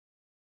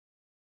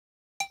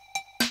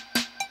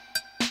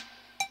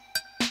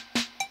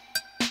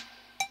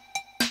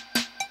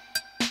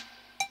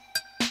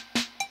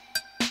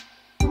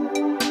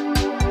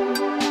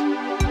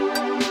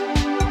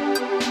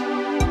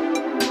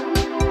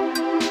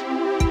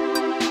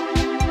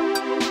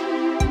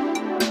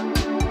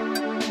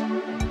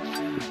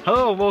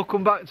Hello,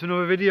 welcome back to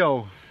another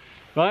video.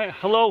 Right,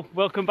 hello,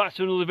 welcome back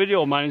to another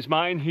video. My name's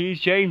Martin, he's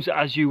James,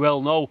 as you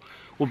well know.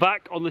 We're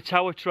back on the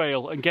Tower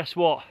Trail, and guess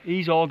what?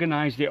 He's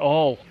organised it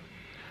all.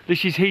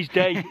 This is his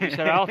day. He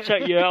said, I'll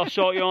take you, I'll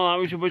sort you all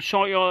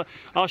out,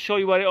 I'll show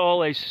you where it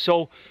all is.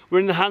 So,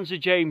 we're in the hands of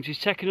James. He's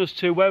taking us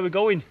to where we're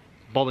going.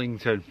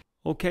 Bollington.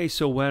 Okay,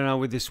 so where are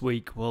we this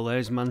week? Well,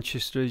 there's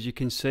Manchester, as you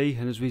can see,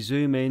 and as we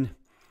zoom in,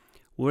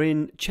 we're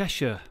in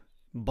Cheshire,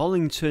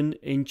 Bollington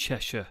in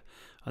Cheshire.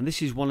 And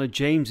this is one of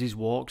James's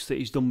walks that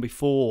he's done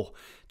before.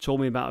 Told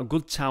me about a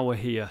good tower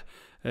here.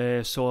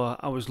 So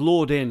I was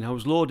lured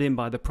in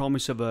by the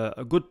promise of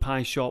a good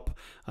pie shop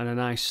and a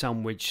nice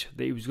sandwich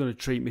that he was going to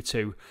treat me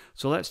to.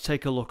 So let's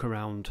take a look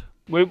around.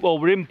 We're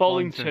in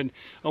Bollington,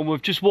 and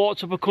we've just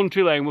walked up a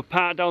country lane. We're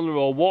parked down the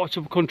road, walked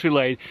up a country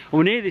lane, and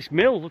we're near this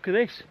mill. Look at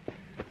this.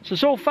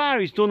 So far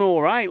he's done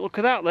all right. Look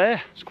at that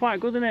there. It's quite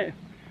good, isn't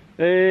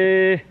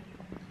it?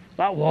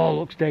 That wall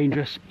looks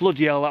dangerous.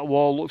 Bloody hell, that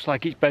wall looks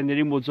like it's bending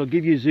inwards. I'll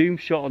give you a zoom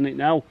shot on it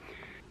now.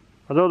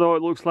 I don't know,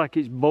 it looks like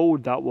it's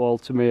bowed, that wall,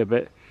 to me a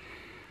bit.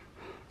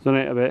 Doesn't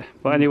it, a bit?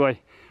 But anyway,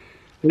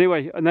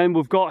 and then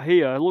we've got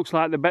here, it looks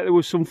like I bet there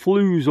was some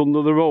flues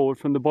under the road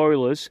from the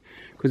boilers.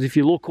 Because if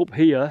you look up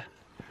here,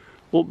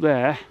 up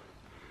there,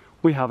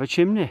 we have a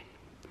chimney.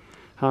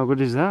 How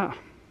good is that?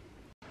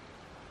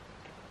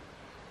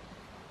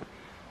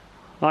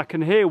 I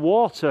can hear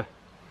water.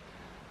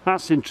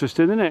 That's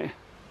interesting, isn't it?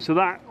 So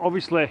that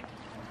obviously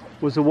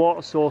was the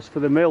water source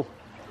for the mill.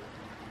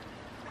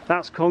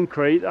 That's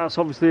concrete. That's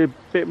obviously a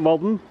bit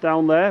modern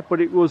down there, but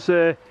it was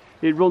it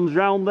runs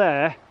round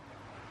there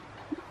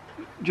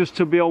just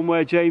to be on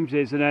where James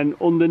is, and then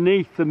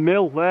underneath the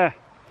mill there.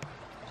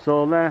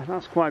 So there,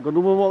 that's quite good. I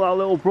wonder what that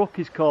little brook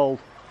is called.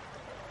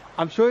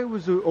 I'm sure it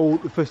was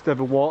the first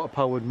ever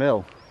water-powered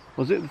mill.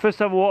 Was it the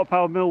first ever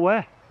water-powered mill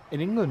where? In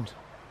England.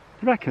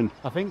 You reckon?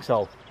 I think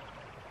so.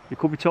 You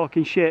could be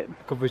talking shit.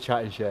 Could be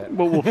chatting shit.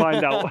 But we'll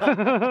find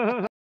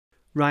out.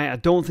 Right, I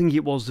don't think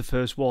it was the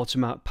first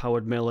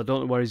water-powered mill. I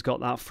don't know where he's got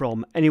that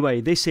from.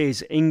 Anyway, this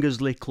is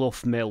Ingersley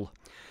Clough Mill.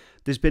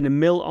 There's been a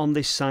mill on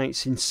this site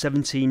since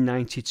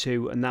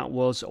 1792, and that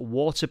was a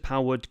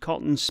water-powered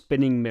cotton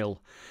spinning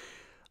mill.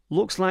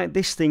 Looks like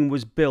this thing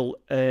was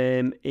built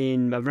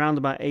in around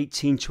about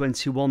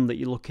 1821 that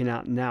you're looking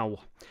at now.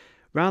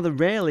 Rather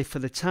rarely for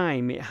the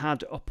time, it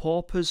had a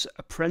pauper's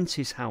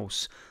apprentice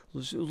house.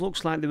 It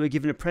looks like they were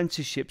giving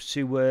apprenticeships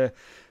to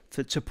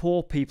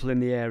poor people in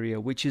the area,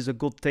 which is a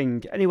good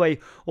thing. Anyway,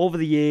 over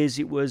the years,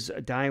 it was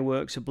a dye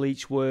works, a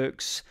bleach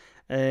works,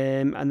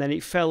 and then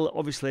it fell,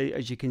 obviously,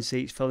 as you can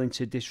see, it fell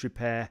into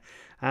disrepair.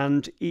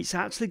 And it's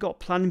actually got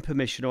planning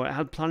permission, or it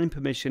had planning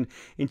permission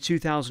in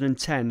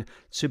 2010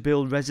 to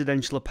build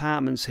residential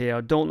apartments here.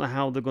 I don't know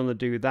how they're going to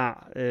do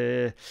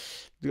that.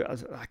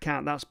 I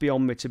can't, that's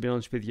beyond me, to be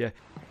honest with you.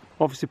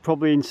 Obviously,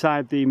 probably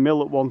inside the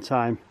mill at one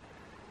time.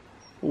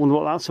 I wonder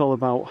what that's all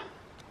about.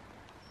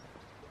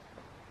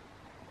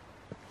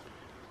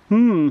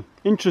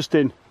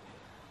 Interesting.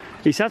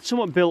 It's had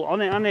something built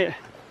on it, hasn't it?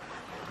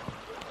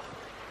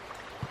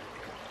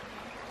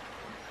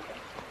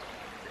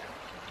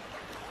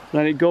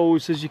 Then it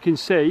goes, as you can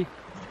see,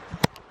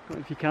 I don't know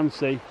if you can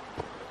see,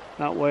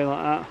 that way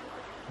like that.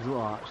 There's a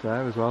little arch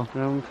there as well.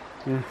 Round,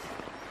 yeah.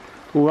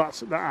 Oh,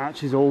 that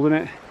arch is old,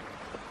 isn't it?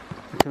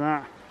 Look at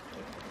that.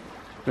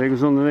 There it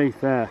goes underneath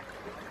there.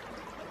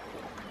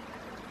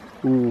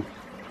 Ooh,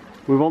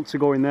 we want to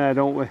go in there,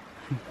 don't we?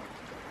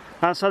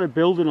 That's had a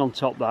building on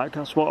top,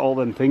 that's what all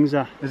them things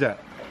are. Is it?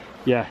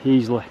 Yeah,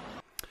 easily.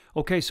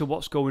 Okay, so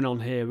what's going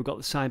on here? We've got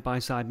the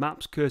side-by-side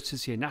maps,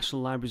 courtesy of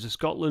National Libraries of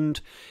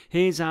Scotland.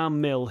 Here's our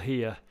mill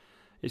here.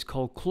 It's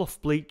called Clough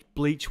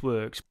Bleach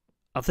Works.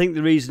 I think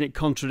the reason it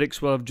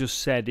contradicts what I've just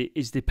said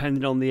is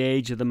depending on the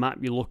age of the map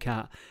you look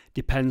at,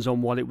 depends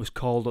on what it was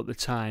called at the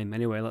time.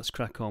 Anyway, let's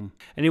crack on.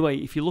 Anyway,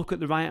 if you look at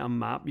the right-hand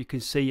map, you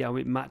can see how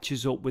it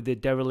matches up with the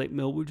derelict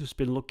mill we've just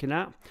been looking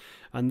at.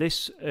 And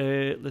this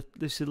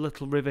is a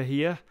little river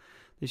here.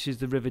 This is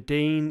the River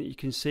Dean. You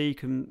can see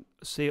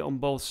it on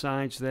both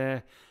sides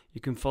there. You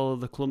can follow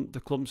the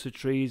clumps of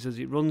trees as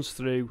it runs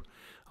through.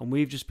 And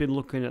we've just been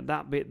looking at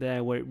that bit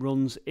there where it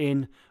runs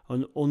in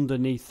and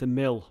underneath the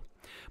mill.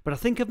 But I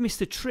think I've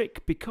missed a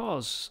trick,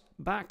 because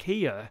back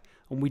here,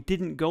 and we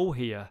didn't go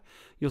here,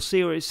 you'll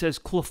see where it says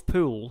Clough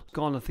Pool.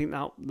 Gone, I think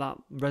that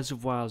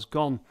reservoir's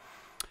gone.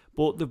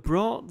 But they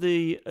brought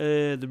the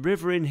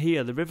river in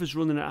here. The river's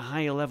running at a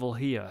higher level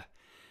here.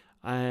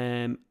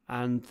 And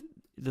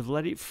they've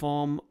let it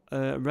form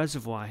a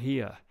reservoir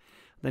here.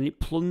 Then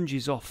it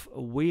plunges off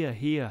a weir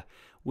here,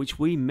 which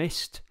we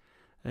missed.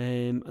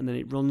 And then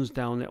it runs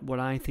down at what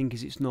I think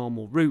is its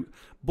normal route.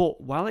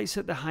 But while it's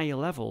at the higher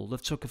level,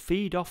 they've took a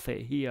feed off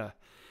it here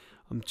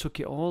and took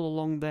it all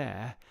along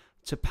there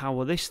to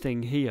power this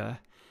thing here.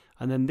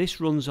 And then this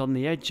runs on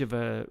the edge of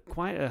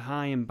quite a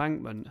high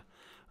embankment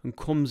and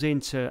comes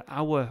into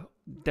our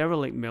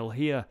derelict mill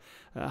here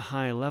at a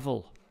high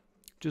level.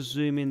 Just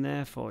zoom in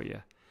there for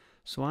you.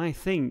 So I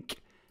think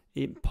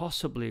it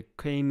possibly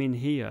came in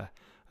here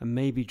and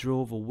maybe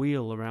drove a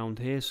wheel around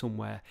here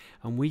somewhere,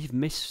 and we've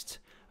missed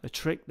a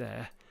trick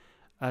there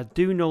I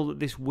do know that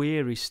this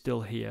weir is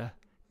still here,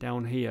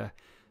 down here,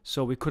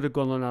 so we could have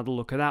gone and had a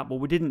look at that, but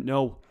we didn't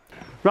know.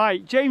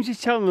 Right, James is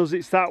telling us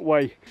it's that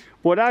way,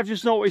 but I've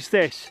just noticed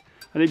this,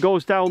 and it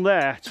goes down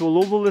there to a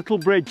lovely little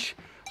bridge.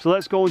 So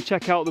let's go and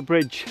check out the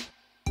bridge.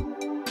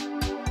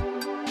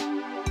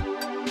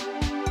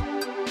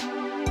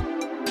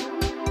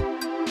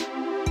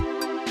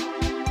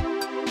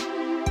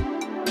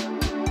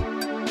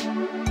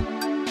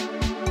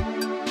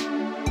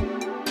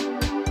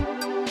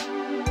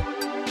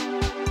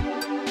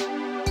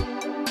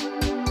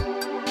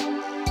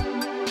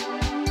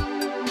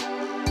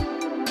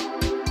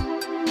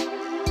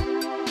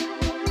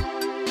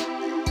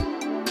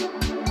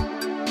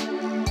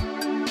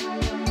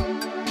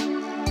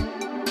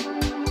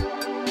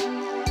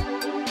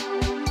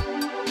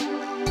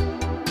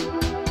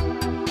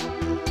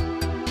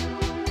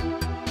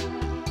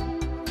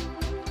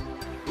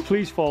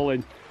 Please fall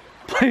in.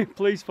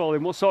 Please fall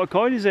in. What sort of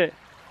coin is it?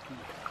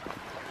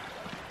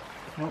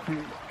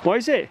 What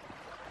is it?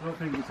 I don't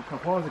think it's a coin.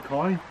 What is a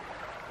coin?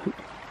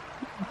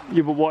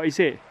 Yeah, but what is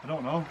it? I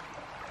don't know.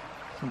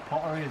 Some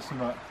pottery or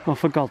something. Oh,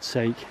 for God's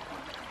sake.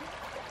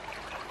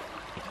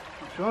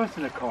 I'm sure it's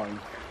in a coin.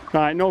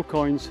 Right, no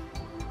coins.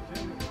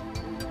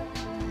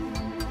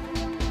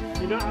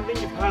 You're not having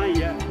your pie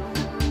yet.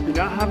 You're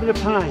not having a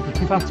pie.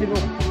 You're fat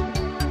enough.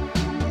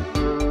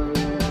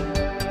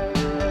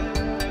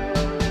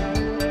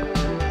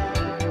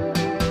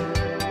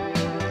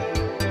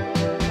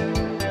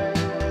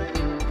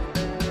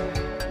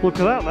 Look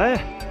at that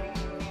there.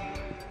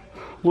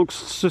 Looks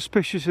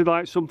suspiciously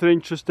like something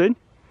interesting.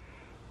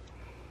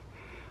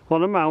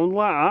 On a mound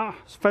like that,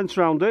 there's a fence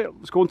around it.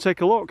 Let's go and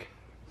take a look.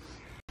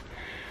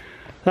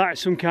 That's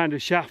some kind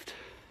of shaft,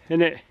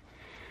 isn't it?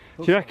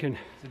 Do you reckon?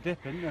 It's a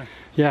dip, isn't it?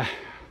 Yeah.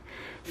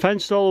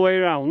 Fenced all the way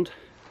around.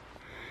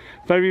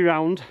 Very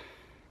round.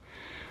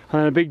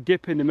 And a big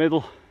dip in the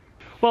middle.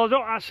 Well, I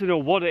don't actually know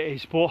what it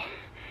is, but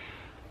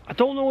I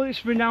don't know if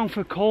it's renowned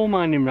for coal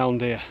mining round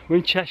here. We're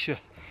in Cheshire.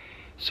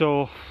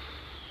 So,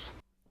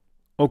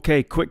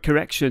 okay, quick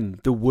correction.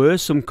 There were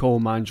some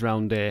coal mines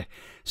round here.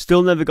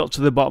 Still never got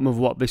to the bottom of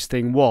what this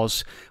thing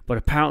was, but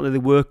apparently there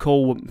were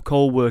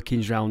coal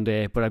workings round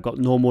here, but I've got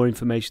no more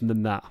information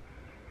than that.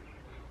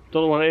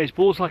 Don't know what it is,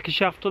 but it looks like a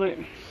shaft on it.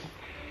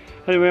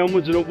 Anyway,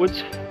 onwards and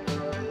upwards.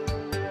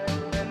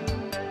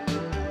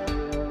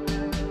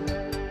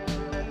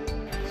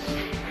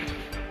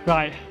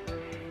 Right,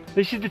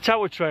 this is the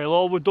Tower Trail.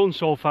 All we've done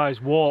so far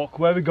is walk.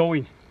 Where are we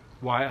going?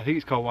 White, I think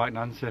it's called White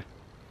Nancy.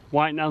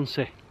 White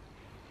Nancy.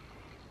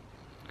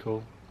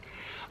 Cool.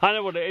 I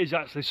know what it is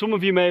actually. Some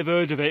of you may have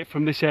heard of it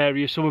from this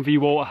area, some of you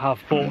won't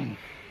have, but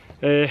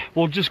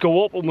we'll just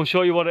go up and we'll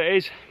show you what it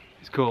is.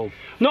 It's cool.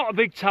 Not a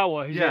big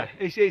tower, is it?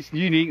 It's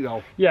unique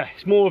though. Yeah,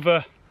 it's more of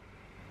a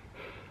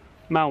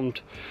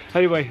mound.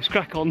 Anyway, let's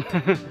crack on.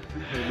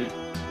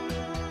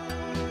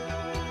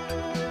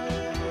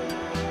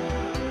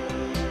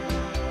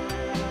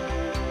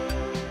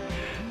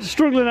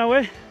 Struggling, are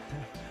we?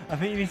 I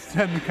think you need to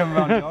turn the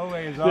camera around your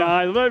way as well.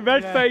 Yeah,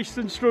 red-faced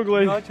and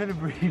struggling. You're not trying to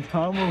breathe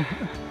normal.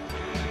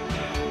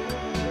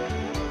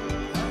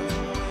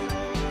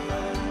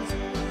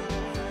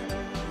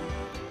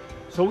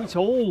 So it's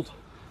old,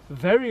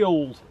 very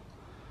old.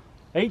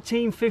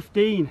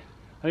 1815,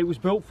 and it was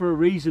built for a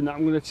reason that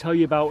I'm going to tell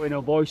you about in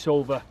a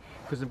voiceover,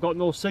 because I've got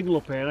no signal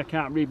up here and I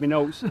can't read my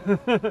notes.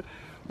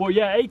 But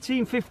yeah,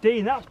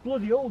 1815, that's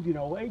bloody old, you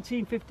know.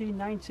 1815,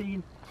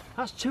 19,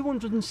 that's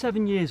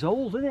 207 years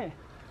old, isn't it?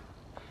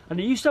 And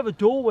it used to have a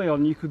doorway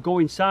on, you could go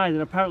inside,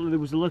 and apparently there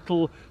was a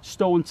little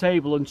stone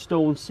table and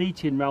stone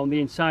seating around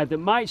the inside that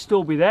might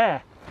still be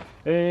there,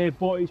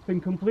 but it's been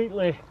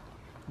completely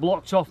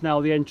blocked off now,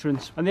 the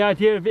entrance. And the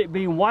idea of it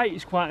being white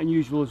is quite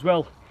unusual as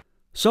well.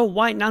 So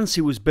White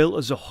Nancy was built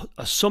as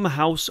a summer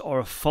house or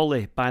a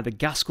folly by the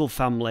Gaskell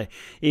family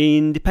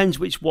depends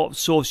what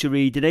source you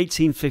read, in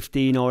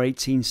 1815 or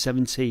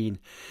 1817.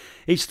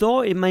 It's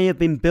thought it may have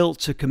been built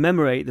to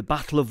commemorate the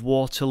Battle of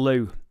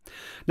Waterloo.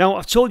 Now,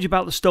 I've told you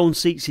about the stone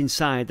seats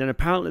inside, and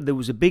apparently there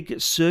was a big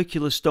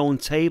circular stone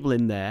table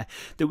in there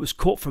that was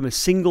cut from a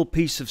single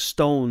piece of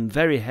stone,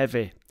 very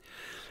heavy.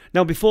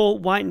 Now, before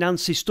White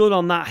Nancy stood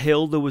on that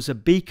hill, there was a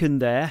beacon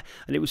there,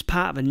 and it was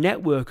part of a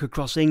network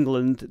across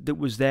England that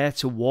was there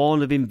to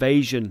warn of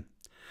invasion.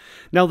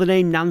 Now, the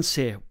name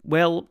Nancy,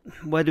 well,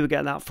 where do we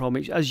get that from?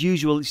 As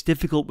usual, it's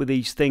difficult with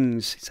these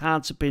things. It's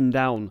hard to pin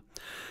down.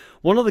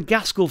 One of the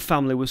Gaskell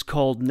family was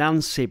called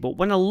Nancy, but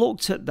when I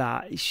looked at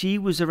that, she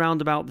was around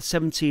about the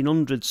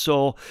 1700s,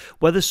 so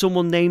whether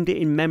someone named it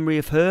in memory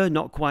of her,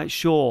 not quite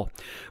sure.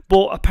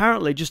 But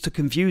apparently, just to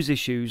confuse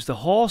issues, the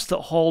horse that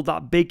hauled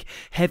that big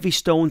heavy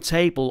stone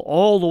table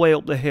all the way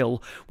up the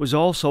hill was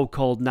also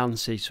called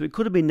Nancy, so it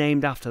could have been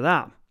named after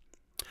that.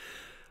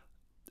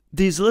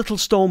 There's a little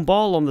stone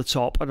ball on the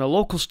top, and a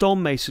local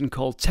stonemason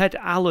called Ted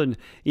Allen,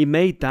 he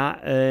made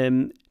that,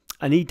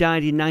 and he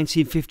died in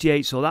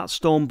 1958, so that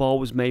stone ball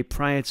was made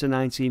prior to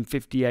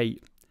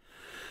 1958.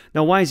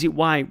 Now, why is it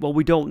white? Well,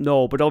 we don't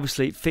know, but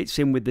obviously it fits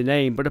in with the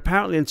name. But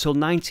apparently until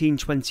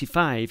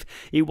 1925,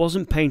 it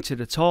wasn't painted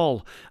at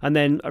all. And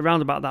then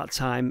around about that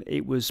time,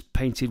 it was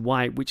painted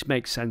white, which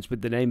makes sense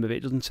with the name of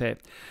it, doesn't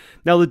it?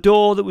 Now, the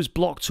door that was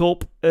blocked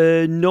up,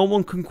 no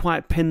one can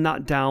quite pin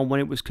that down when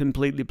it was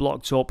completely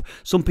blocked up.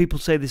 Some people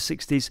say the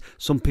 60s,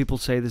 some people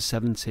say the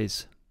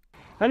 70s.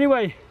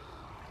 Anyway,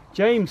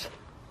 James,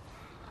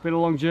 it's been a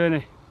long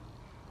journey.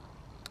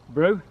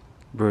 Brew?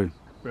 Brew.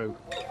 Brew.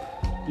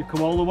 You've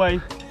come all the way.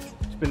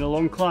 It's been a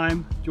long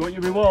climb. Do you want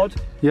your reward?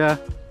 Yeah.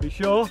 Are you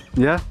sure?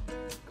 Yeah.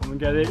 Come and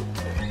get it.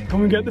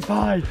 Come and get the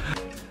pie.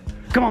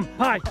 Come on,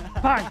 pie,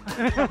 pie.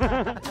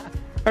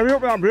 Hurry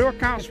up with that, Brew. I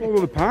can't swallow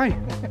the pie.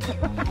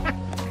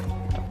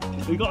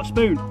 You got a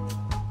spoon?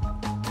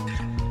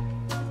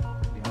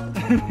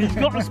 He's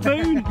got a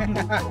spoon.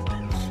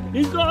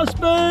 He's got a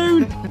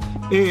spoon.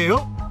 Here.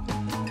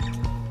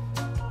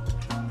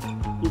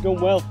 You've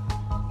done well.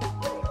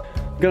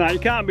 Good night. You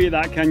can't beat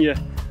that, can you?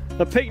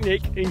 A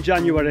picnic in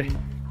January.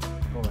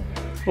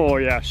 Oh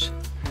yes.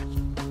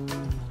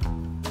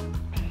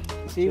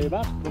 See,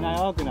 when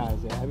I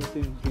organise it,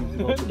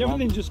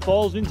 Everything just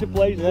falls into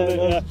place.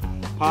 Yeah,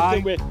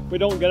 Pie. We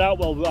don't get out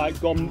well like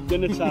gone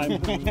dinner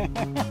time.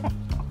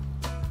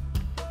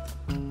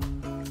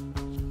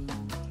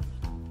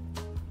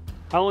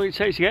 How long did it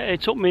take to get here?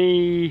 It took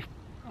me,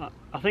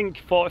 I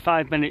think,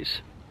 45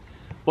 minutes.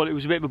 But it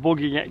was a bit of a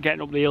buggy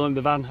getting up the hill in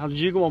the van. How did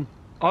you go on?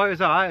 Oh, it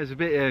was alright. It was a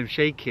bit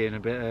shaky and a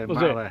bit Was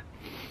rattly. it?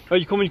 Oh,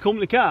 you come in your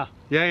company car?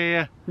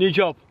 Yeah. New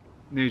job?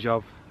 New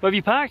job. Where have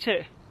you parked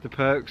it? The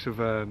perks of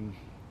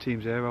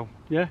Team Zero.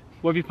 Yeah.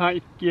 Where have you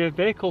parked your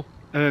vehicle?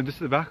 Just at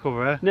the back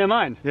over there. Near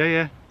mine?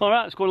 Yeah.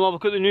 Alright, let's go and have a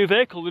look at the new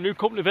vehicle, the new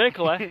company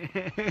vehicle, eh?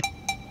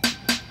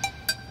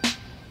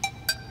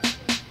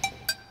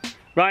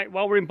 Right,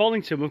 while we're in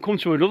Bollington, we've come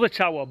to another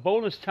tower,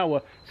 bonus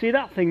tower. See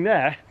that thing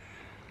there?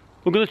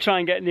 We're going to try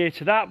and get near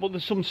to that, but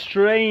there's some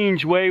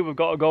strange way we've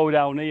got to go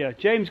down here.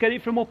 James, get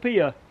it from up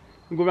here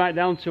and go right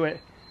down to it.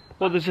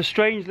 Well, there's a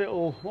strange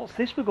little... What's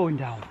this we're going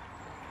down?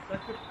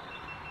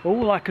 Oh,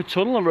 like a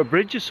tunnel or a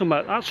bridge or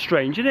something. That's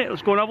strange, isn't it?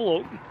 Let's go and have a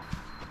look.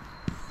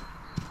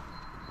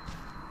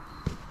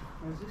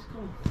 Where's this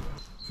going?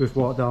 Just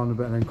walk down a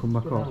bit and then come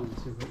back up.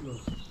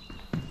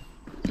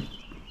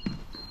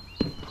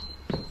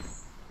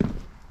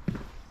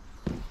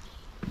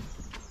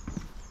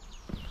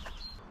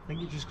 I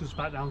think it just goes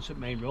back down to the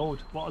main road.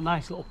 What a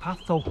nice little path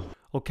though.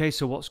 Okay,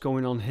 so what's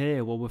going on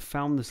here? Well, we've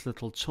found this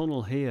little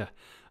tunnel here.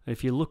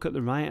 If you look at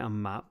the right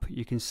hand map,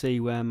 you can see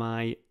where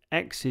my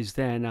X is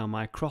there now,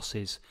 my cross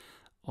is.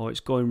 Or it's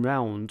going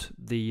round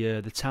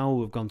the tower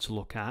we've gone to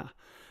look at.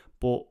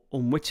 But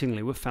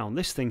unwittingly we've found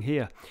this thing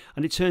here.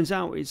 And it turns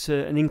out it's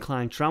an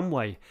inclined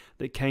tramway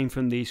that came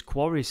from these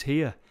quarries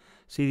here.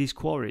 See these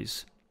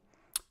quarries?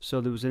 So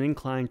there was an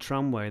inclined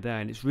tramway there,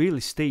 and it's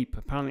really steep.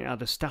 Apparently it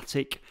had a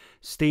static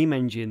steam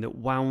engine that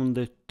wound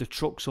the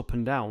trucks up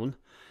and down.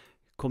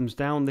 Comes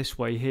down this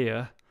way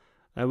here.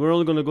 We're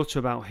only going to go to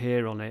about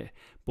here on it,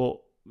 but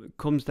it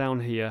comes down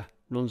here,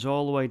 runs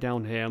all the way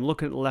down here. I'm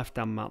looking at the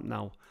left-hand map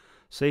now.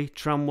 See,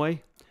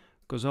 tramway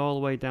goes all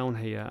the way down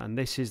here, and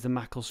this is the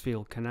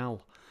Macclesfield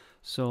Canal.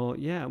 So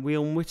yeah, we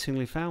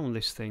unwittingly found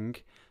this thing.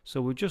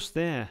 So we're just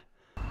there.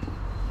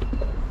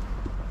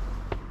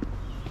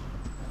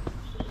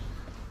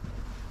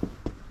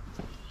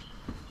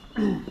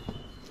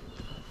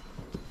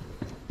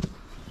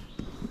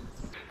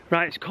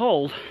 Right, it's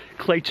called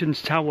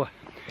Clayton's Tower.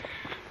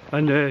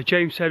 And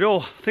James said, oh,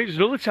 I think there's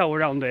another tower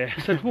around there.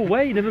 I said, well,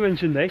 wait, you never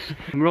mentioned this.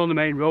 And we're on the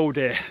main road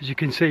here, as you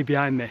can see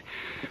behind me.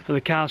 And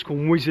the cars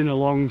come whizzing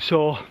along,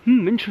 so,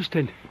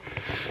 interesting.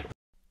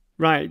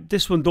 Right,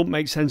 this one don't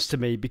make sense to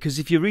me, because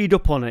if you read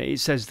up on it, it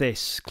says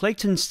this.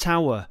 Clayton's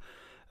Tower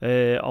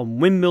on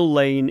Windmill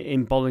Lane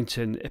in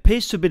Bollington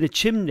appears to have been a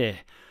chimney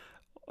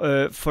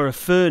for a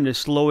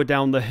furnace lower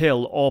down the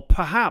hill, or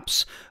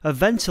perhaps a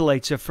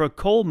ventilator for a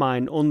coal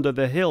mine under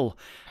the hill.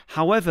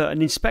 However,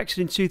 an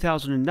inspection in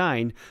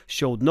 2009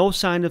 showed no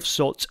sign of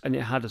soot, and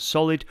it had a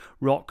solid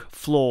rock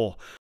floor.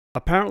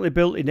 Apparently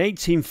built in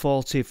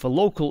 1840 for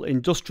local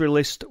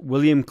industrialist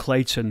William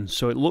Clayton,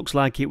 so it looks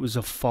like it was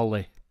a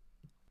folly.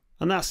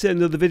 And that's the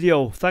end of the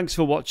video. Thanks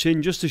for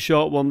watching. Just a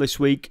short one this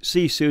week.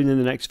 See you soon in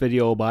the next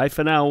video. Bye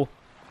for now.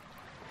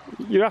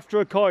 You're after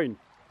a coin?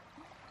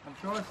 I'm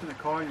sure it's in a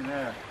coin in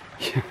there.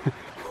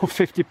 Or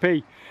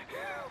 50p.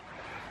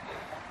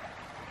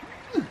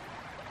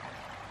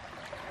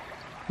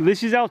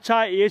 This is how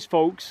tight he is,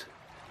 folks.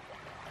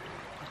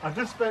 I've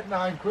just spent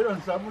 £9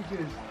 on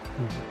sandwiches.